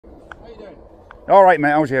you doing? All right,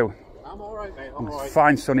 mate. How's you? I'm all right, mate. I'm all right.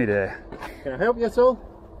 Fine sunny day. Can I help you at all?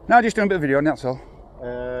 No, just doing a bit of video, that's all.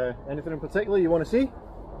 Anything in particular you want to see?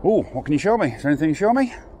 Oh, what can you show me? Is there anything you show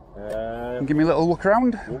me? Give me a little look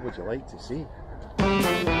around. What would you like to see?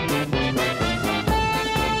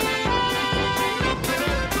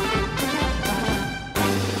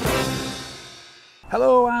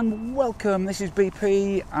 Hello and welcome. This is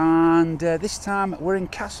BP, and this time we're in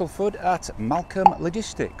Castleford at Malcolm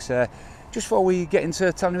Logistics. Just before we get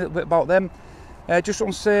into telling you a little bit about them, just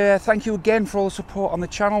want to say thank you again for all the support on the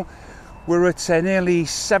channel. We're at nearly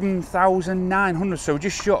 7,900, so we're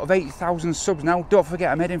just short of 8,000 subs now. Don't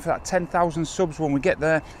forget, I'm heading for that 10,000 subs. When we get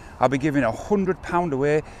there, I'll be giving £100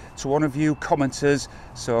 away to one of you commenters.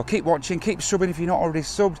 So keep watching, keep subbing if you're not already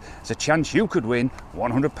subbed. There's a chance you could win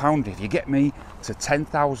 £100 if you get me to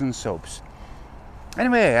 10,000 subs.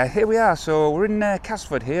 Anyway, here we are. So we're in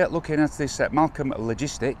Castleford here, looking at this Malcolm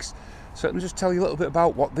Logistics. So let me just tell you a little bit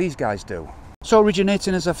about what these guys do. So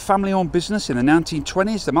originating as a family-owned business in the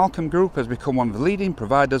 1920s, the Malcolm Group has become one of the leading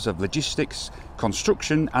providers of logistics,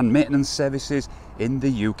 construction and maintenance services in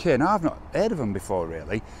the UK. Now, I've not heard of them before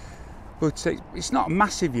really, but it's not a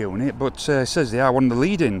massive unit, but it says they are one of the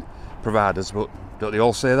leading providers, but don't they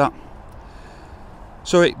all say that?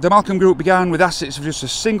 So the Malcolm Group began with assets of just a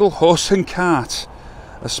single horse and cart,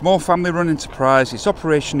 a small family-run enterprise. Its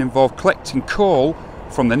operation involved collecting coal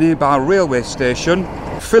from the nearby railway station,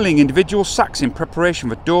 filling individual sacks in preparation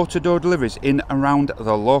for door-to-door deliveries in and around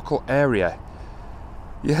the local area.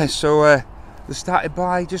 Yeah, so they started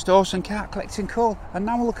by just a horse and cart collecting coal, and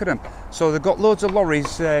now look at them. So they've got loads of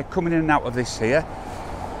lorries coming in and out of this here.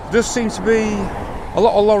 There does seem to be a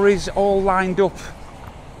lot of lorries all lined up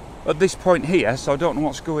at this point here, so I don't know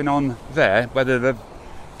what's going on there, whether they've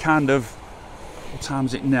kind of, what time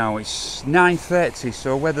is it now? It's 9:30,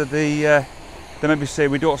 so whether they maybe say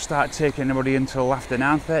we don't start taking anybody until after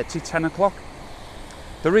 9:30, 10 o'clock.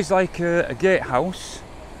 There is like a gatehouse,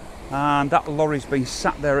 and that lorry's been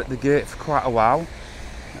sat there at the gate for quite a while.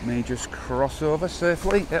 Let me just cross over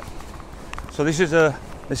safely. Yep. So this is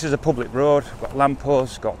a public road. Got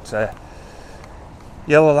lampposts, got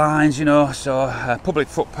yellow lines, you know. So public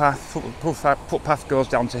footpath goes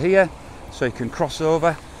down to here, so you can cross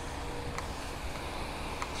over.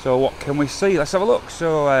 So what can we see? Let's have a look.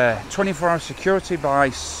 So 24-hour security by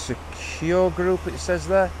Secure Group, it says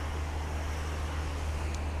there.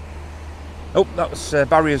 Oh, that was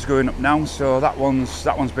barriers going up now, so that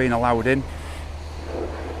one's being allowed in.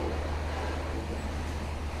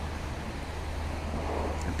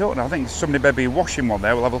 I don't know, I think somebody may be washing one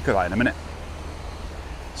there. We'll have a look at that in a minute.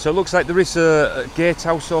 So it looks like there is a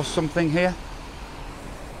gatehouse or something here.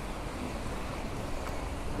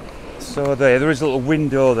 So there is a little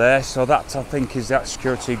window there, so that I think is that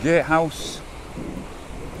security gatehouse.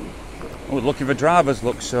 Oh, looking for drivers,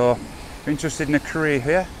 look, so if you're interested in a career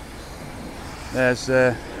here, there's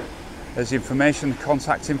the information,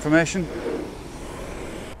 contact information.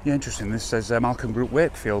 Yeah, interesting, this says Malcolm Group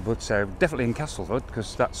Wakefield, but definitely in Castleford,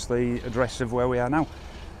 because that's the address of where we are now.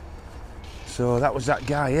 So that was that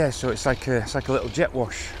guy, yeah, so it's like a little jet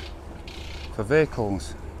wash for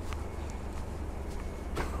vehicles.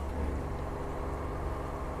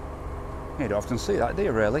 You don't often see that, do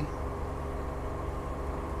you, really?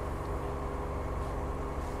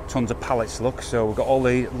 Tons of pallets, look, so we've got all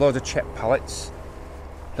the loads of check pallets.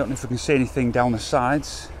 Don't know if we can see anything down the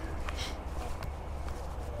sides.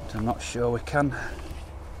 But I'm not sure we can.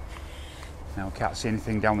 Now we can't see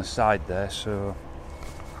anything down the side there, so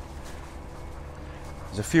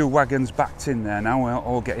there's a few wagons backed in there now, we're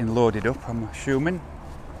all getting loaded up, I'm assuming.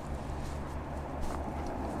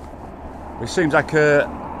 It seems like it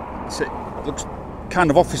looks kind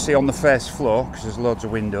of officey on the first floor because there's loads of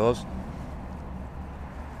windows.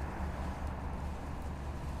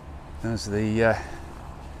 There's a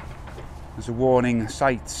warning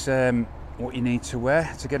sites, what you need to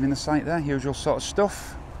wear to get in the site there, usual sort of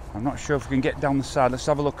stuff. I'm not sure if we can get down the side. Let's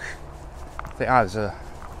have a look. I think there's a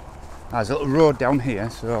little road down here.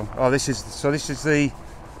 So this is the,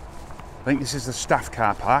 I think this is the staff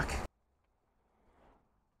car park.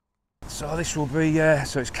 So this will be,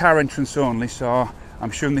 so it's car entrance only, so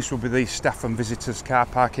I'm sure this will be the staff and visitors car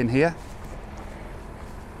park in here.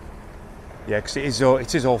 Yeah, because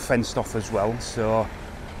it is all fenced off as well, so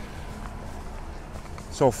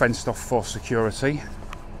it's all fenced off for security.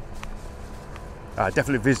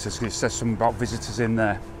 Definitely visitors, because it says something about visitors in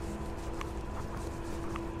there.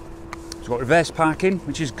 It's got reverse parking,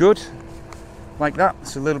 which is good, like that,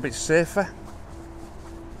 it's a little bit safer.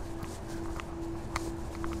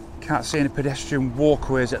 Can't see any pedestrian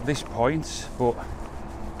walkways at this point, but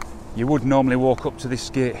you would normally walk up to this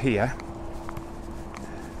gate here.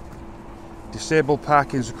 Disabled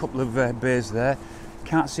parking, there's a couple of bays there.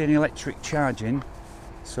 Can't see any electric charging,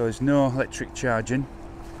 so there's no electric charging.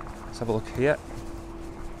 Let's have a look here.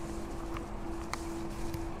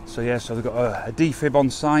 So yeah, so they've got a defib on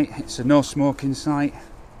site. It's a no smoking site,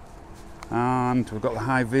 and we've got the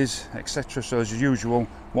high vis, etc. So as usual,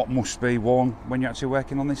 what must be worn when you're actually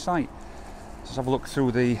working on this site. So let's have a look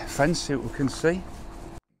through the fence, see what we can see.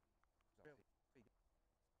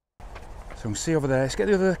 So we can see over there. Let's get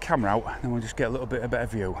the other camera out, and we'll just get a little bit of a better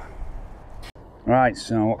view. Right,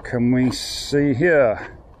 so what can we see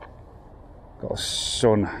here? Got a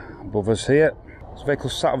sun above us here. There's a vehicle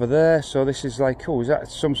sat over there, so this is like, oh, is that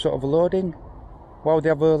some sort of a loading? Why would they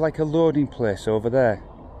have like a loading place over there?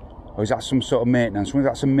 Or is that some sort of maintenance? I wonder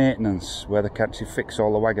if that's a maintenance where they can actually fix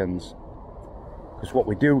all the wagons. Because what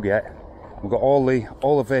we do get, we've got all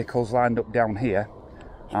the vehicles lined up down here,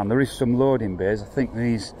 and there is some loading bays. I think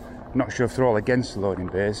these, I'm not sure if they're all against the loading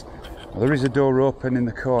bays. Well, there is a door open in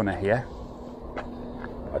the corner here.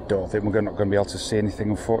 I don't think we're not going to be able to see anything,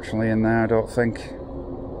 unfortunately, in there, I don't think.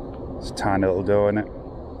 It's a tiny little door, isn't it?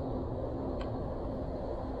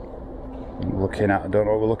 Looking at, I don't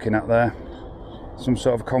know what we're looking at there. Some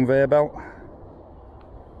sort of conveyor belt.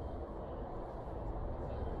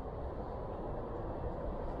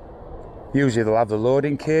 Usually they'll have the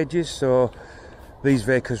loading cages, so these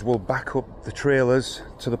vehicles will back up the trailers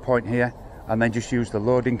to the point here and then just use the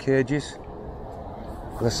loading cages.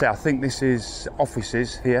 As I say, I think this is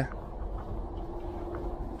offices here.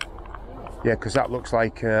 Yeah, because that looks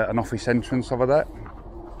like an office entrance over there.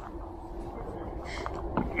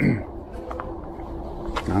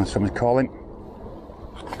 And somebody's calling.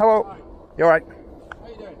 Hello. You alright? How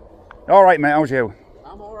you doing? Alright, mate, how's you?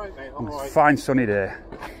 I'm alright, mate. I'm alright. Fine sunny day.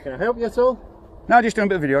 Can I help you at all? No, just doing a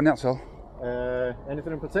bit of video, that's all.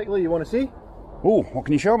 Anything in particular you want to see? Oh, what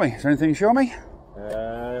can you show me? Is there anything you show me?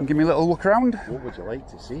 Give me a little look around. What would you like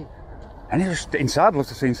to see? And just inside, I'd love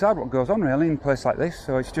to see inside what goes on really in a place like this.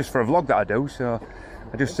 So it's just for a vlog that I do, so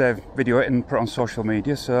I just video it and put it on social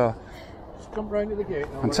media, so... Just jump round to the gate.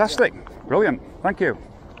 Fantastic, brilliant, thank you.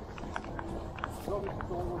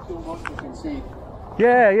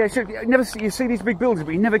 Yeah, so you see these big buildings,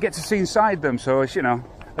 but you never get to see inside them, so it's, you know,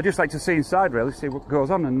 I just like to see inside really, see what goes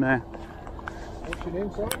on. And what's your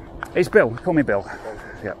name, sir? It's Bill, call me Bill.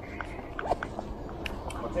 Yeah.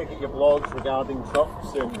 I'll take it your blogs regarding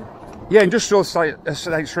trucks and... Yeah, industrial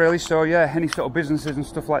sites really, so yeah, any sort of businesses and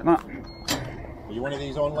stuff like that. Are you one of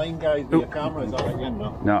these online guys with your camera? Is that right again?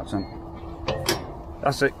 No, it's on.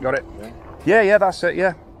 That's it, got it. Yeah, that's it,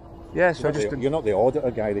 yeah. Yeah, so you're not the auditor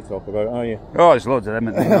guy they talk about, are you? Oh, there's loads of them.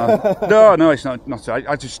 No, it's not.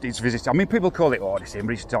 It's visit. I mean, people call it auditing,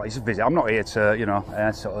 but it's a visit. I'm not here to, you know,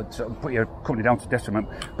 sort of put your company down to detriment.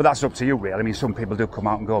 But that's up to you, really. I mean, some people do come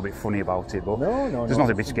out and go a bit funny about it, but there's nothing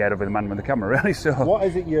to be scared of with the man with the camera, really. So, what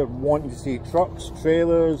is it you're wanting to see? Trucks,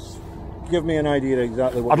 trailers? Give me an idea of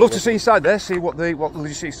exactly what. I'd love to see inside there, see what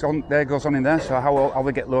logistics on there goes on in there. So how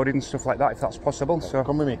they get loaded and stuff like that, if that's possible. So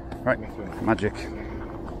come with me. Right, magic.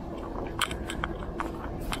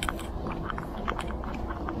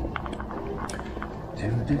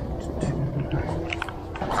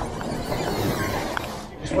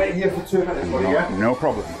 Just wait here for 2 minutes, buddy, yeah? No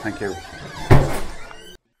problem, thank you.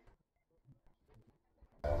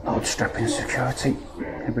 Load strapping security.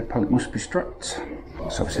 Every pallet must be strapped.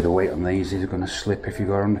 So obviously the weight on these is going to slip if you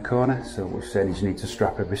go around the corner, so we're saying you need to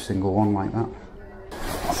strap every single one like that.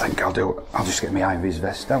 I think I'll just get my high-vis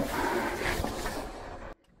vest out.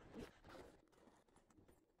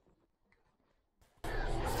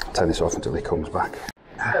 I'll turn this off until he comes back.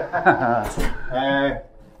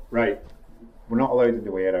 Right, we're not allowed in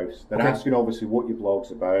the warehouse. They're asking obviously what your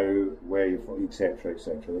blog's about, where you're from, etc,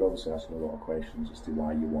 etc. They're obviously asking a lot of questions as to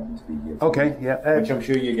why you want to be here. Okay, yeah. Which I'm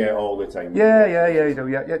sure you get all the time. Yeah, you do,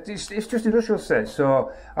 yeah. It's just industrial estates,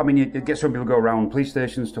 so, I mean, you get some people go around police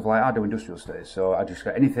stations, stuff like that. I do industrial estates, so I just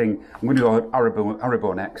got anything. I'm going to go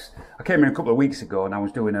Arabo next. I came in a couple of weeks ago and I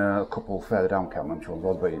was doing a couple further down, can't remember which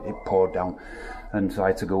one, but it poured down. And so I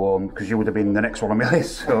had to go home because you would have been the next one on my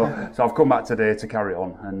list. So I've come back today to carry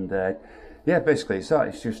on. And yeah, basically it's that.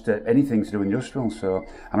 It's just anything to do industrial. So,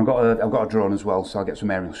 and I've got a drone as well, so I'll get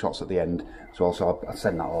some aerial shots at the end. So also I'll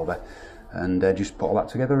send that over and just put all that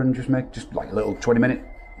together and just make just like a little 20-minute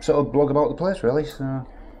sort of blog about the place, really. So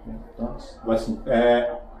listen,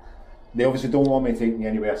 they obviously don't want me taking you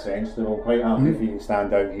anywhere sensitive. I'm quite happy if you can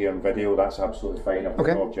stand out here on video. That's absolutely fine. I've got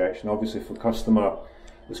no objection. Obviously for customer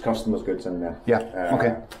there's customers' goods in there. Yeah. Okay.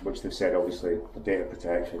 Which they've said, obviously, for data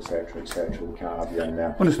protection, etc., etc. We can't have you in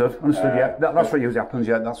there. Understood. Yeah, that's what usually happens.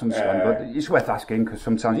 Yeah, that's understandable. But it's worth asking because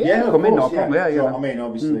sometimes yeah, come in, no course, problem. Yeah. So, I mean,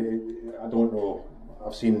 obviously, I don't know.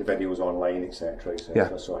 I've seen the videos online, etc.,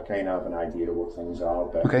 etc. So I kind of have an idea of what things are.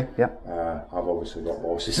 But okay. Yeah. I've obviously got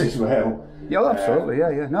bosses as well. Yeah, absolutely.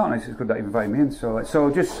 Yeah. No, it's good that you've invited me in. So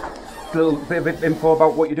just a little bit of info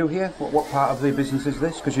about what you do here. What part of the business is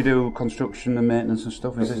this? Because you do construction and maintenance and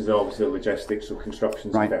stuff. This is obviously logistics, so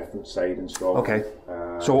construction's a different side in Scotland. Okay.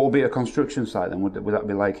 So what will be a construction site then? Would that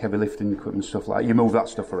be like heavy lifting equipment stuff like that? You move that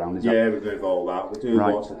stuff around? Is yeah, we move all that. We do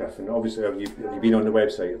lots of different. Obviously, have you been on the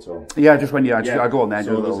website at all? Yeah, just when I go on there and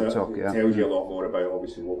do a little talk. It tells you a lot more about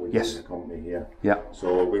obviously what we do in the company here. Yeah.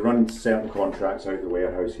 So we run certain contracts out the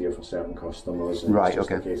warehouse here for certain customers. And it's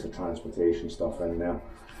just a case of transportation stuff in there.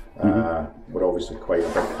 We're obviously quite a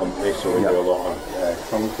big company, so we do a lot of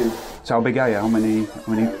trunking. So how big are you? How many?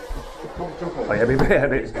 Oh,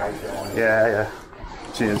 yeah.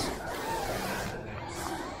 Cheers.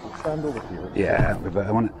 Stand over here. Yeah, we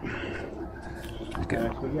better want it.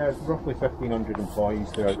 So yeah, it's roughly 1,500 employees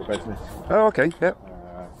throughout the business. Oh, okay. Yeah.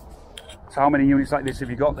 So how many units like this have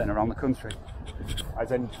you got then around the country?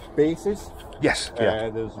 As in bases? Yes.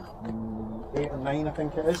 There's 8 or 9, I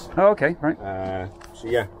think it is. Oh, okay, right. So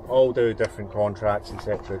yeah, all do different contracts,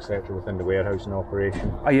 etc., within the warehousing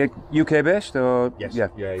operation. Are you UK based or? Yes. Yeah,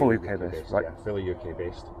 fully UK based. Right. Yeah, fully UK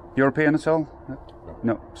based. European at all?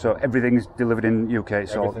 No. So everything's delivered in UK.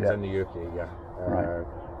 Everything's in the UK. Yeah. Right.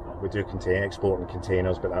 We do exporting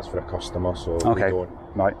containers, but that's for a customer, so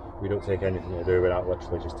we don't take anything to do with that.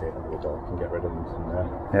 Literally, just take them to the dock and get rid of them from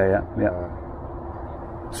there. Yeah.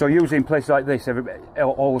 So usually in places like this,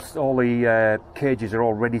 all the cages are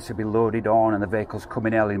all ready to be loaded on, and the vehicles come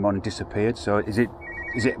in early in the morning, disappeared. So is it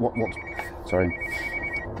what? Sorry.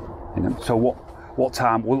 So what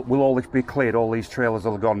time will all this be cleared? All these trailers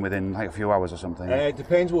will have gone within like a few hours or something? It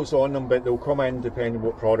depends what's on them, but they'll come in depending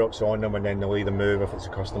what product's on them, and then they'll either move if it's a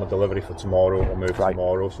customer delivery for tomorrow or move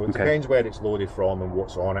tomorrow. So it depends where it's loaded from and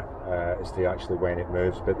what's on it as to actually when it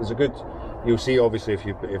moves. But there's a good, you'll see obviously if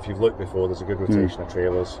you've looked before, there's a good rotation of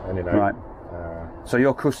trailers in and out. Right. So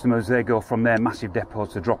your customers, they go from their massive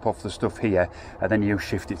depots to drop off the stuff here, and then you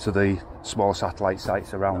shift it to the smaller satellite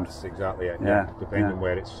sites around. That's exactly it. Yeah. Depending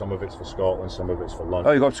where it's, some of it's for Scotland, some of it's for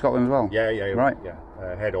London. Oh, you go to Scotland as well? Yeah. Right. Yeah.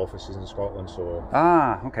 Head office is in Scotland, so.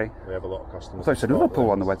 Okay. We have a lot of customers. I thought it said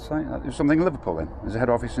Liverpool on the website. There's something in Liverpool then. There's a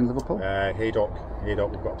head office in Liverpool. Haydock. We've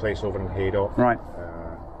got a place over in Haydock. Right.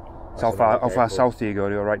 How far south do you go?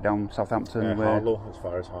 Do you go right down Southampton? Harlow, as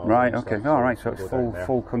far as Harlow. Right, okay. All right, so it's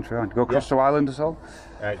full country. Right. Go across to Ireland as well?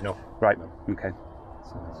 No. Right, okay.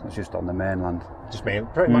 So it's just on the mainland. Just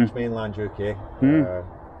pretty much mainland UK.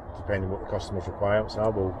 Depending what the customer's requirements are,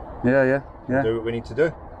 we'll do what we need to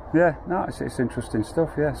do. Yeah, no, it's interesting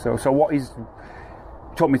stuff, yeah. So what is...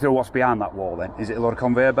 Talk me through what's behind that wall then. Is it a lot of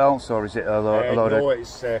conveyor belts or is it a lot of... No,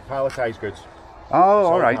 it's palletised goods. Oh,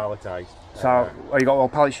 all right. Palletised. So, you got all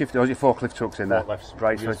pallet shifters, or is it forklift trucks in there? Forklifts.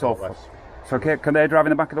 Right, so it's all... So can they drive in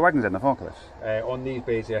the back of the wagons in the forklifts? On these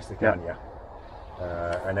bays, yes they can, yeah.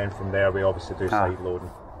 And then from there we obviously do side loading.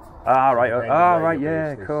 Right,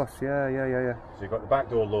 yeah, of course, yeah. So you've got the back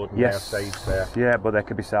door loading there, sides there. Yeah, but there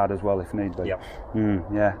could be side as well if need be. Yep.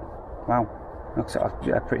 Yeah. Wow.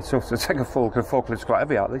 Yeah, pretty tough. So take a forklift's quite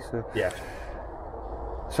heavy, aren't they? So. Yeah.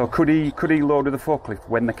 So could he load with the forklift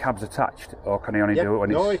when the cab's attached, or can he only do it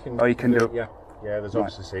when he can do it? Yeah. Yeah, there's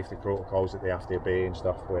obviously safety protocols that they have to obey and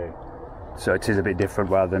stuff. So it is a bit different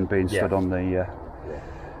rather than being stood on the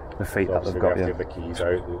feet that they've got. We have to give the keys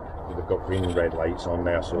out. They've got green and red lights on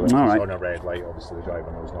there, so if he's on a red light, obviously the driver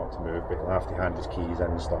knows not to move, but he'll have to hand his keys in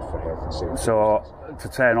and stuff for health and safety. So to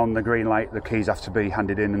turn on the green light, the keys have to be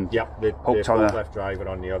handed in and the forklift driver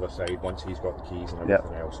on the other side, once he's got the keys and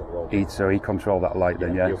everything else, so he control that light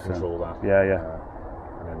then, he'll control that. Yeah.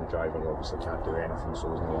 And then the driver obviously can't do anything, so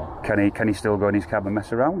there's no... Can he still go in his cab and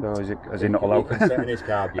mess around, or is he not allowed? He can sit in his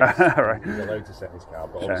cab, yes. Right. He's allowed to sit in his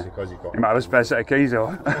cab, but obviously because he's got... He might have a spare set of keys,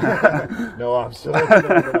 or... No, absolutely not.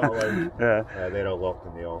 They're not allowed. They're all locked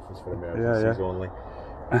in the office for emergencies only.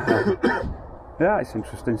 Yeah, it's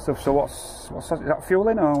interesting stuff. So what's that? Is that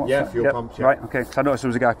fueling or what's that? Fuel pumps, yeah. Right, okay. So I noticed there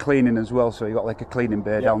was a guy cleaning as well, so you got like a cleaning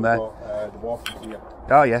bay down there. The wash here.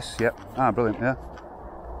 Oh yes, yep. Brilliant, yeah.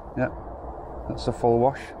 That's a full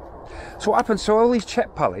wash. So what happens? So all these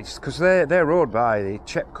CHEP pallets, because they're rowed by the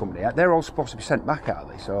CHEP company, they're all supposed to be sent back, are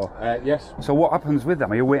they? So yes. So what happens with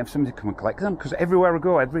them? Are you waiting for somebody to come and collect them? Because everywhere I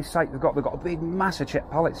go, every site they've got a big massive CHEP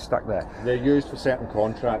pallets stacked there. They're used for certain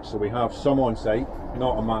contracts, so we have some on site,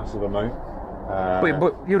 not a massive amount.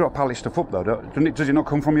 But you don't pallet stuff up though, does it not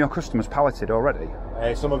come from your customers palleted already?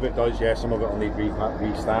 Some of it does, yeah. Some of it will need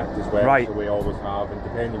restacked as well. Right. So we always have, and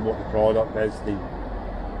depending on what the product is,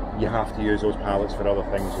 you have to use those pallets for other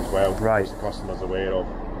things as well. Right. Which the customer's aware of.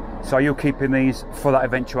 So are you keeping these for that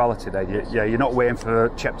eventuality then? Yeah, you're not waiting for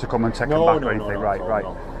CHEP to come and take them back or anything, right?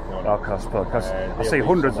 Because I see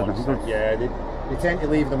hundreds and hundreds. Yeah, they tend to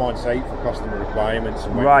leave them on site for customer requirements.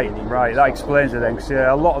 And right. That explains it then. Because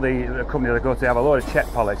a lot of the companies I go to have a load of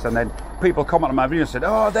CHEP pallets, and then people comment on my video and said,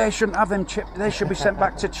 "Oh, they shouldn't have them CHEP. They should be sent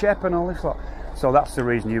back to CHEP and all this lot." So that's the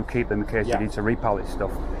reason you keep them in case you need to repallet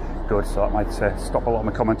stuff. Good. So that might stop a lot of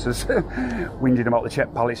my commenters whinging about the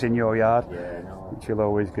CHEP pallets in your yard. Yeah, no. Which you'll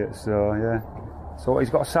always get. So yeah. So he's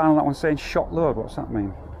got a sign on that one saying "shot load." What's that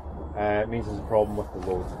mean? It means there's a problem with the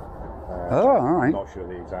load. All right. I'm not sure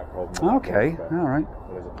the exact problem. Okay, all right.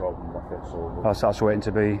 There is a problem with it, so. Oh, so that's waiting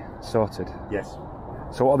to be sorted. Yes.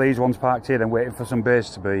 So what are these ones parked here then, waiting for some bays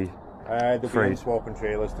to be they'll freed? be in swapping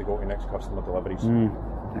trailers to go to next customer deliveries.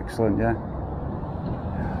 Excellent, yeah.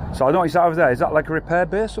 So I noticed that over there. Is that like a repair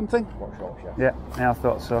bay or something? Workshops, Yeah, I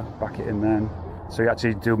thought so. Back it in then. So you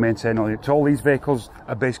actually do maintain all these vehicles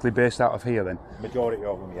are basically based out of here then? Majority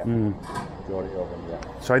of them, yeah. Majority of them,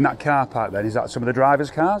 yeah. So in that car park then, is that some of the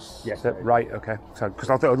drivers' cars? Yes. Right, okay. So because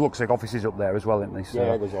I thought it looks like offices up there as well, isn't there? So,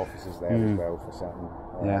 yeah, there's offices there as well for certain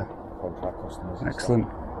contract customers. Excellent.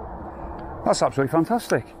 That's absolutely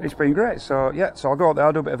fantastic. It's been great. So yeah, so I'll go out there,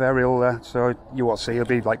 I'll do a bit of aerial so you won't see, it'll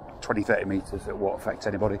be like 20-30 metres, it won't affect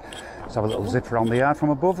anybody. Let's have a little zip around the yard from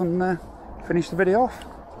above and finish the video off.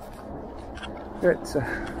 Great.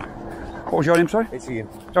 What was your name, sorry? It's Ian.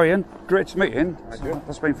 Oh, Ian. Great to meet you.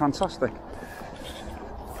 That's been fantastic.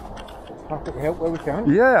 Happy to help where we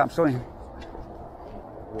can. Yeah, absolutely.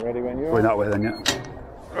 You ready when you're Going that way then, yeah.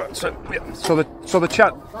 Right, so the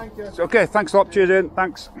chat. Thank you. Okay, thanks a lot. Cheers, Ian.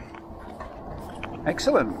 Thanks.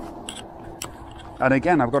 Excellent. And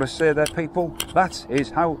again, I've got to say there, people, that is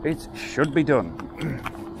how it should be done.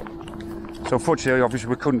 So unfortunately, obviously,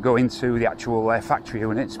 we couldn't go into the actual factory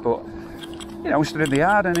units, but you know, we stood in the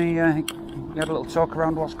yard and he had a little talk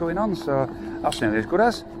around what's going on, so that's nearly as good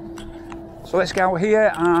as. So let's go out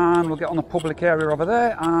here and we'll get on the public area over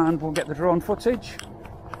there and we'll get the drone footage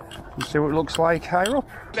and see what it looks like higher up.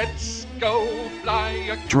 Let's go fly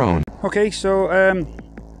a drone. Okay, so I'm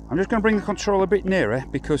just going to bring the control a bit nearer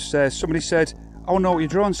because somebody said, "Oh no, what your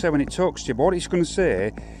drone said when it talks to you," but what it's going to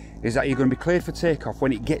say is that you're going to be cleared for takeoff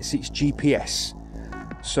when it gets its GPS.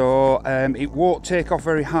 So it won't take off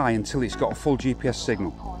very high until it's got a full GPS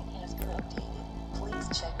signal.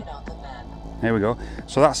 There we go.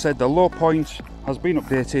 So that said, the low point has been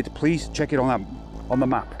updated. Please check it on the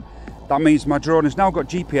map. That means my drone has now got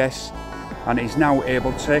GPS and it is now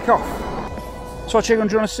able to take off. So check on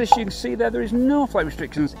Drone Assist. You can see there is no flight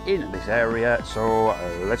restrictions in this area. So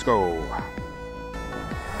let's go.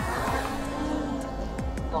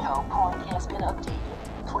 The low point has been updated.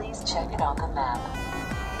 Please check it on the map.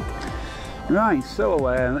 Right, so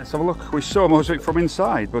let's have a look. We saw most of it from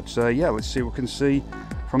inside, but yeah, let's see what we can see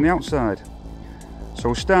from the outside. So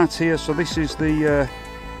we'll start here. So this is the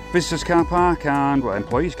visitors car park and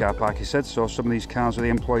employees car park, he said. So some of these cars are the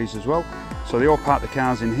employees as well. So they all park the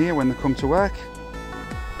cars in here when they come to work.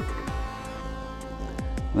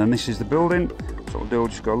 And then this is the building. So what we'll do, we'll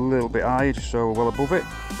just go a little bit higher, just so we're well above it.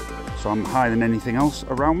 So I'm higher than anything else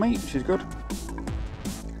around me, which is good.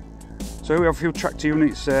 So we have a few tractor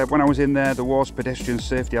units. When I was in there was pedestrian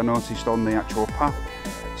safety, I noticed, on the actual path.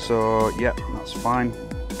 So yeah, that's fine.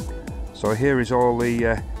 So here is all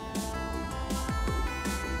the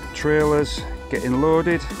trailers getting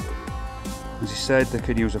loaded. As he said, they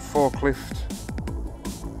could use a forklift.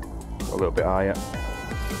 A little bit higher.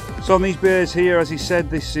 So on these bays here, as he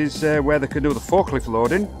said, this is where they can do the forklift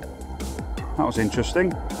loading. That was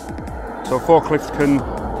interesting. So forklift can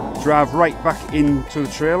drive right back into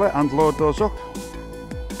the trailer and load those up.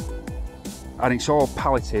 And it's all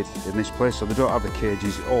palleted in this place, so they don't have the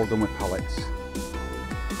cages, it's all done with pallets.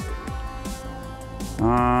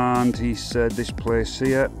 And he said this place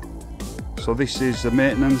here, so this is the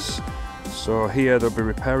maintenance. So here they'll be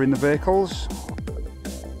repairing the vehicles.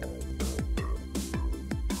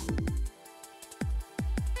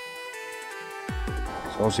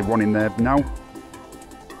 So obviously one in there now.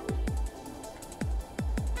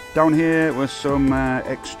 Down here was some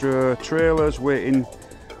extra trailers waiting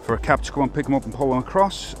for a cab to come and pick them up and pull them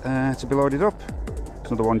across to be loaded up. There's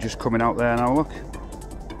another one just coming out there now, look.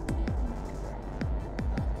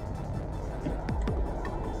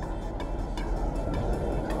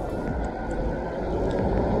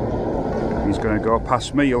 He's going to go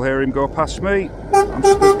past me, you'll hear him go past me. I'm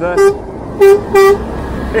stood there.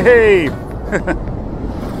 Hey!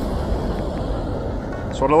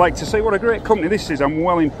 That's what I like to see. What a great company this is. I'm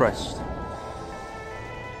well impressed.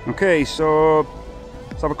 Okay, so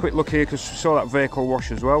let's have a quick look here because we saw that vehicle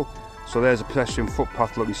wash as well. So there's a pedestrian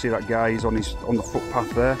footpath. Look, you see that guy is on the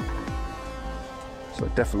footpath there. So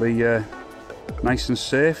definitely nice and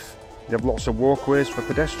safe. They have lots of walkways for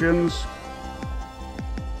pedestrians.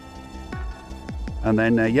 And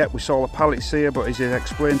then, yeah, we saw the pallets here, but as he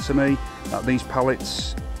explained to me that these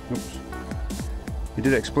pallets, oops, he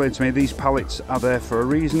did explain to me these pallets are there for a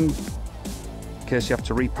reason, in case you have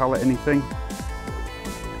to repallet anything.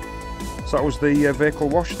 So that was the vehicle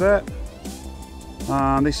wash there.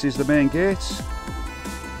 And this is the main gate.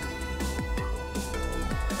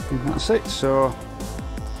 And that's it. So,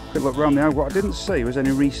 quick look around the eye. What I didn't see was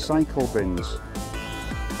any recycle bins.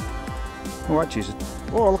 Oh, actually,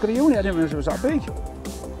 oh, look at the unit. I didn't realise it was that big.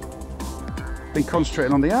 Been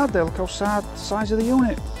concentrating on the yard there. Look how size of the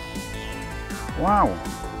unit. Wow.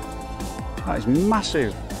 That is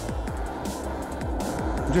massive.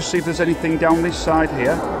 I'll just see if there's anything down this side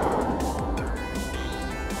here.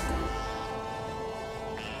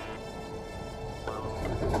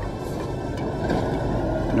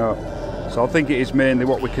 No. So I think it is mainly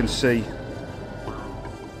what we can see.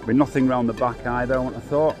 There'll be nothing round the back either, I wouldn't have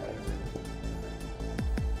thought.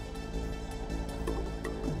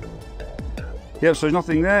 Yep, so there's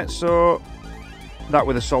nothing there. So that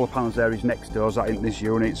with the solar panels there is next to us, that in this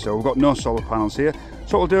unit. So we've got no solar panels here.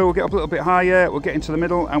 So what we'll do, we'll get up a little bit higher, we'll get into the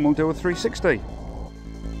middle and we'll do a 360.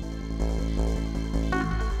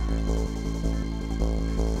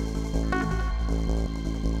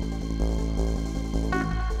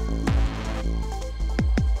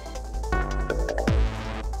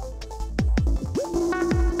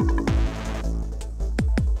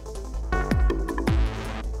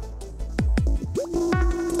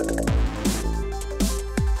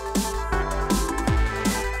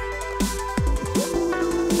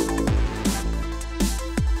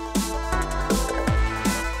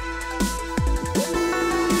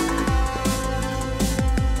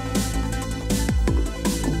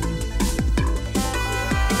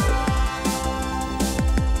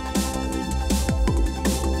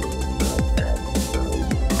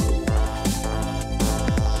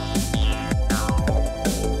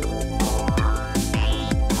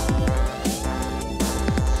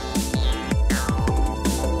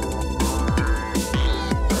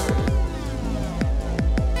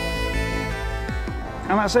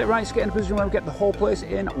 And that's it, right, it's getting in a position where we get the whole place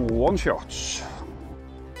in one shot.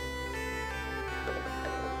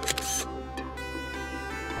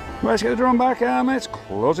 Let's get the drone back and let's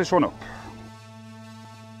close this one up.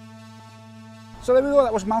 So there we go,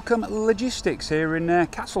 that was Malcolm Logistics here in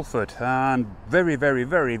Castleford, and very, very,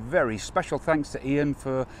 very, very special thanks to Ian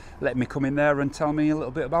for letting me come in there and tell me a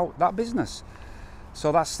little bit about that business.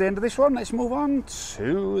 So that's the end of this one. Let's move on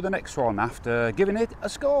to the next one after giving it a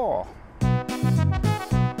score.